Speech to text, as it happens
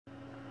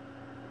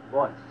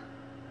Boats.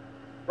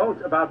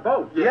 Boats? About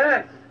boats?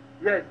 Yes.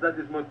 Yes, that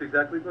is most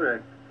exactly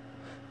correct.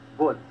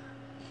 Boats.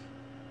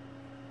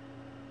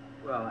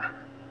 Well,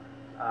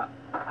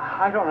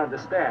 I don't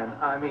understand.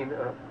 I mean,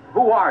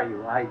 who are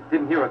you? I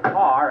didn't hear a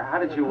car. How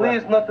did you...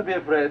 Please not to be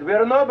afraid. We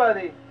are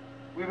nobody.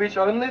 We wish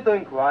only to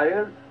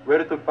inquire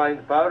where to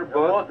find power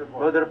boat,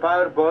 motor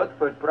power boat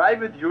for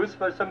private use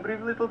for some brief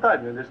little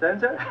time. You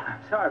understand, sir? I'm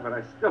sorry, but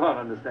I still don't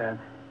understand.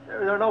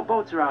 There are no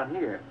boats around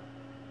here.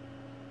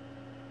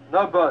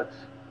 No boats.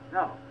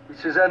 No.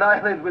 This is an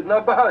island with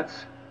no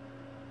boats.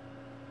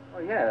 Oh,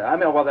 yeah. I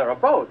mean, well, there are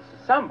boats.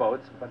 Some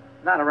boats, but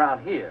not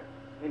around here.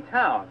 In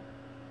town.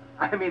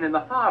 I mean, in the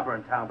harbor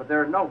in town, but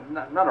there are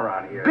none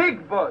around here.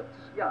 Big boats.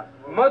 Yeah.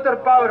 Motor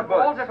power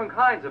boats. All different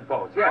kinds of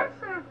boats, yes.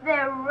 Answer if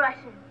they're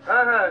Russian.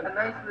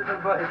 Nice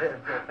little boy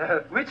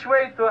there. Which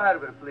way to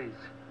harbor, please?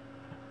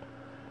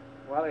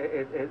 Well,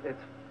 it's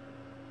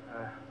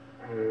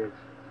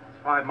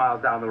 5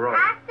 miles down the road.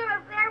 Ask them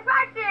if they're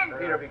Russian.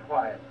 Peter, be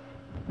quiet.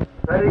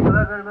 Very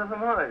clever, little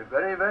boy.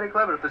 Very, very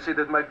clever to see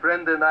that my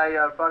friend and I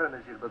are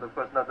foreigners here, but of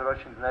course not the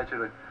Russians,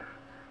 naturally.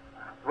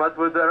 What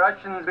would the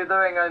Russians be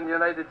doing on the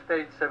United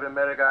States of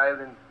America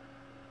Island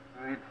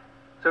with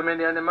so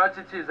many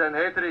animosities and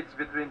hatreds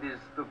between these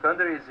two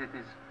countries? It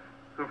is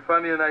too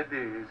funny an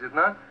idea, is it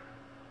not?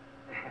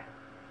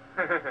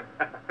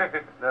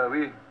 No,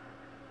 we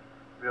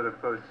are,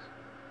 of course,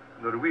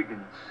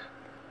 Norwegians.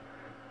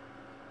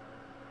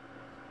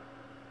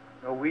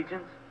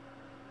 Norwegians?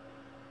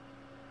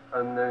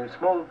 And a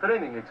small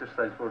training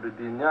exercise for the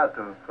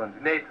NATO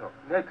countries.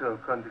 NATO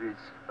countries,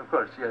 of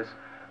course, yes.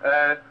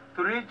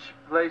 To reach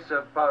place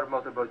of power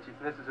motorboats,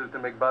 it's necessary to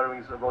make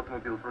borrowings of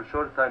automobile for a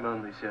short time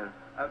only, sir.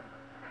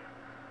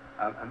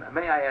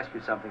 May I ask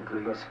you something,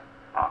 please?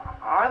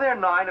 Are there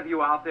 9 of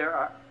you out there?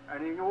 Are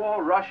you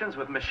all Russians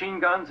with machine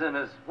guns? And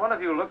does one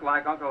of you look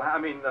like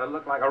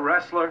look like a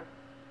wrestler?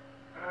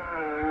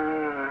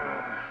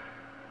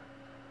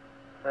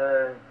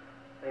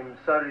 I'm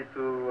sorry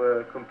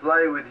to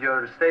comply with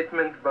your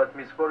statement, but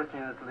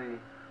misfortunately,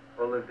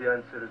 all of the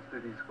answers to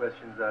these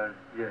questions are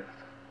yes.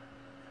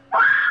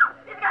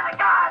 He's got a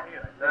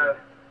gun!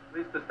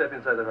 Please to step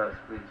inside the house,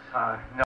 please. No.